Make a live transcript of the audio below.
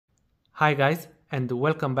Hi guys, and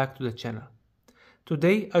welcome back to the channel.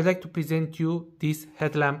 Today I'd like to present you this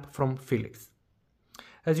headlamp from Philips.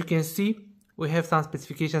 As you can see, we have some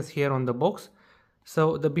specifications here on the box.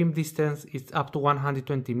 So the beam distance is up to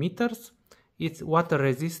 120 meters, it's water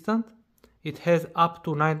resistant, it has up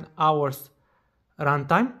to 9 hours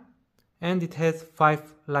runtime, and it has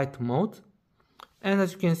 5 light modes. And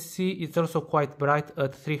as you can see, it's also quite bright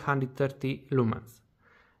at 330 lumens.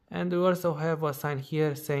 And we also have a sign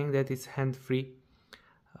here saying that it's hand-free,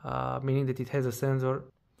 meaning that it has a sensor.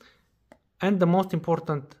 And the most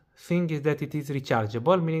important thing is that it is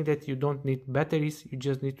rechargeable, meaning that you don't need batteries, you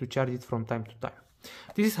just need to charge it from time to time.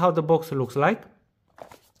 This is how the box looks like.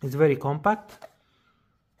 It's very compact.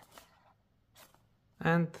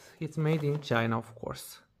 And it's made in China, of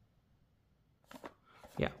course.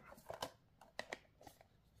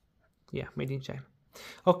 Yeah, made in China.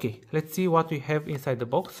 Okay, let's see what we have inside the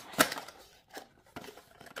box.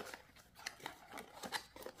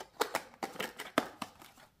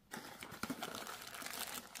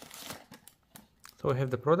 So we have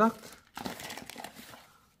the product,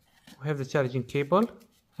 we have the charging cable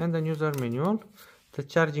and the user manual. The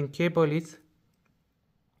charging cable is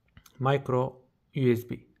micro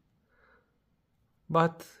USB.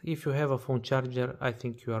 But if you have a phone charger, I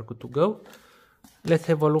think you are good to go. Let's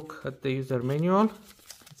have a look at the user manual.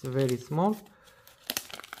 It's very small.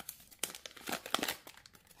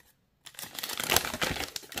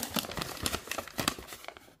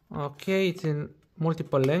 Okay, it's in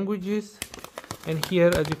multiple languages. And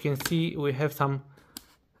here, as you can see, we have some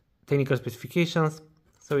technical specifications.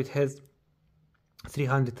 So it has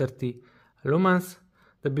 330 lumens.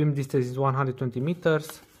 The beam distance is 120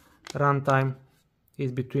 meters. Runtime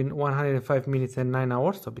is between 105 minutes and 9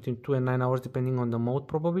 hours, so between 2 and 9 hours depending on the mode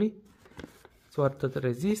probably. It's water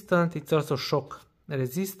resistant, it's also shock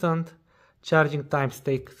resistant. Charging times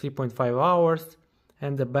take 3.5 hours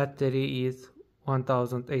and the battery is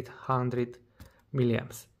 1800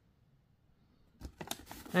 milliamps.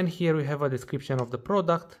 And here we have a description of the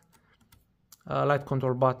product. Light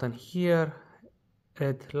control button here,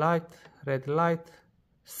 red light,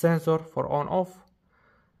 sensor for on off,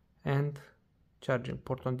 and charging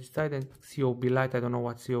port on this side, and COB light. I don't know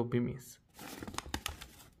what COB means.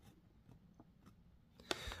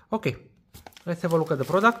 Okay, let's have a look at the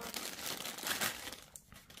product.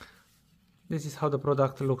 This is how the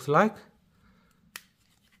product looks like.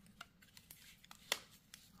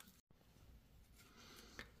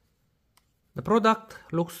 The product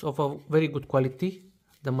looks of a very good quality.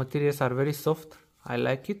 The materials are very soft. I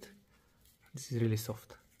like it. This is really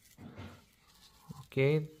soft.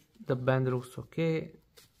 Okay. The band looks okay.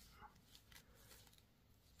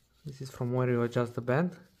 This is from where you adjust the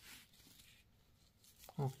band.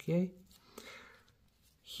 Okay.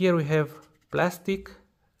 Here we have plastic.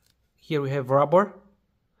 Here we have rubber.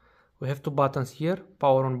 We have two buttons here,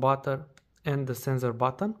 power on button and the sensor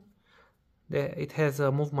button. It has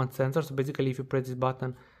a movement sensor, so basically if you press this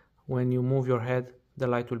button, when you move your head, the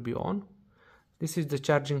light will be on. This is the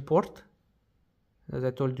charging port. As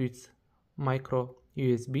I told you, it's micro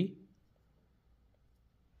USB.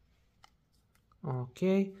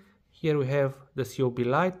 Okay, here we have the COB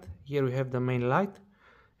light, here we have the main light,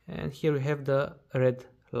 and here we have the red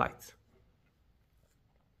lights.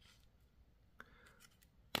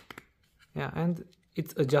 Yeah, and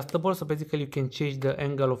it's adjustable, so basically you can change the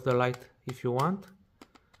angle of the light if you want.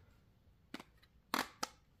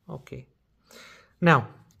 Okay, now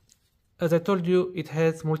as I told you, it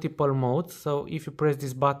has multiple modes, so if you press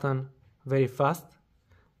this button very fast,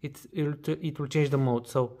 it will change the mode.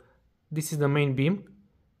 So this is the main beam,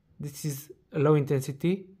 this is low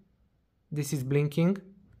intensity, this is blinking,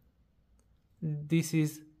 this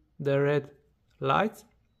is the red lights.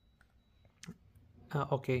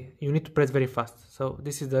 Okay, you need to press very fast. So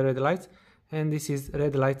this is the red lights and this is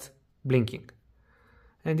red lights blinking.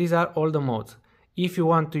 And these are all the modes. If you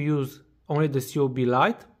want to use only the COB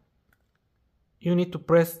light, you need to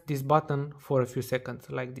press this button for a few seconds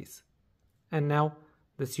like this. And now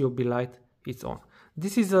the COB light is on.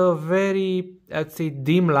 This is a very, I'd say,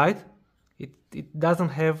 dim light. It doesn't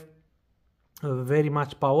have very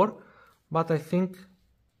much power, but I think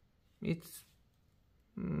it's,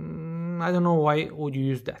 I don't know why would you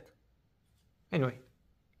use that. Anyway,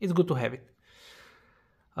 it's good to have it.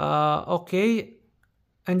 Okay,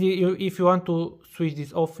 and if you want to switch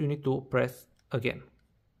this off, you need to press again.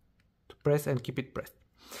 To press and keep it pressed.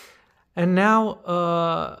 And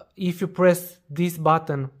now, if you press this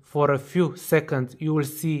button for a few seconds, you will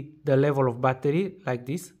see the level of battery like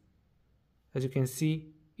this. As you can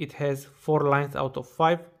see, it has 4 lines out of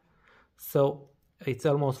 5, so it's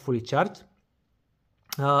almost fully charged.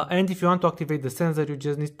 And if you want to activate the sensor, you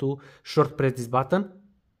just need to short press this button.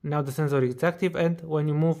 Now the sensor is active, and when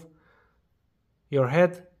you move your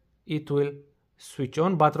head, it will switch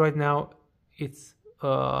on, but right now it's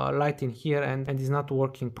light in here and is not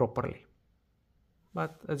working properly.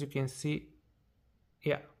 But as you can see,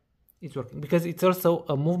 yeah, it's working, because it's also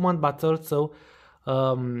a movement but also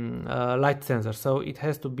a light sensor, so it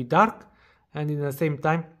has to be dark, and in the same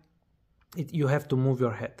time you have to move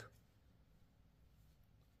your head.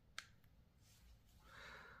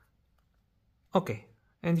 Okay,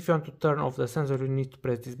 and if you want to turn off the sensor, you need to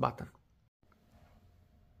press this button.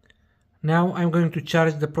 Now I'm going to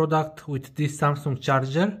charge the product with this Samsung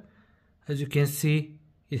charger. As you can see,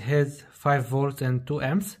 it has 5 volts and 2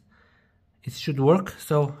 amps. It should work,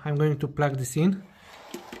 so I'm going to plug this in.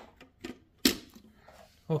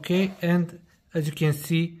 Okay, and as you can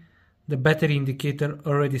see, the battery indicator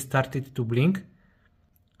already started to blink.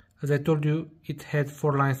 As I told you, it had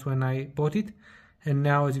 4 lines when I bought it, and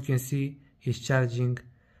now as you can see, it's charging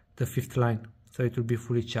the 5th line, so it will be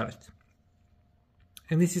fully charged.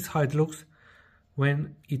 And this is how it looks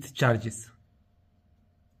when it charges.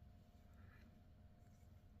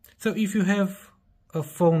 So if you have a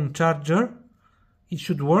phone charger, it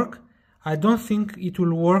should work. I don't think it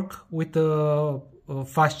will work with a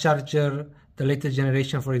fast charger, the latest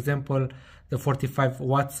generation, for example, the 45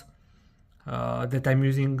 watts that I'm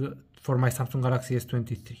using for my Samsung Galaxy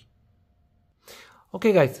S23.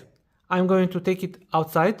 Okay guys, I'm going to take it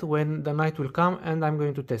outside when the night will come, and I'm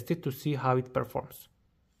going to test it to see how it performs.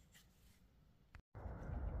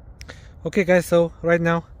 Okay guys, so right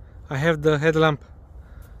now I have the headlamp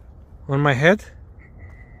on my head.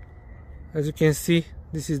 As you can see,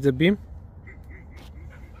 this is the beam.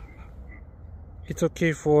 It's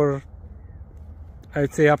okay for,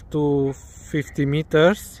 I'd say, up to 50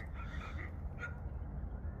 meters.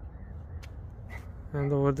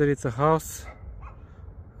 And over there it's a house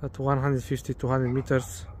at 150-200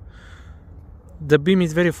 meters. The beam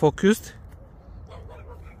is very focused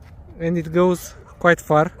and it goes quite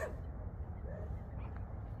far.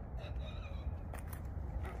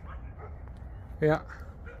 Yeah.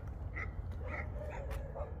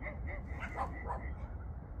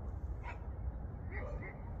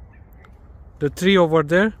 The tree over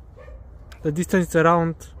there, the distance is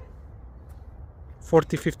around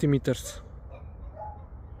 40-50 meters.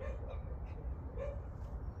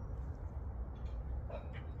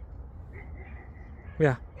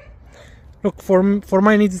 Yeah, look, for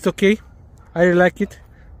my needs it's okay. I really like it.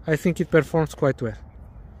 I think it performs quite well.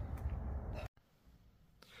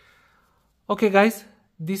 Okay guys,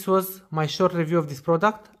 this was my short review of this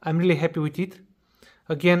product. I'm really happy with it.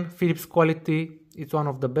 Again, Philips quality is one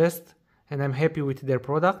of the best, and I'm happy with their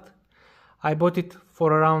product. I bought it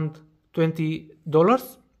for around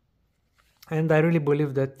 $20, and I really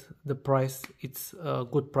believe that the price, it's a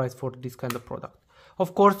good price for this kind of product.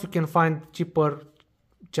 Of course, you can find cheaper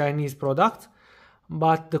Chinese products,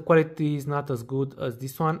 but the quality is not as good as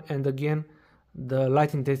this one, and again, the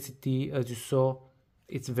light intensity, as you saw,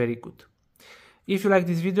 it's very good. If you like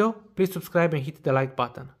this video, please subscribe and hit the like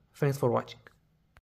button. Thanks for watching.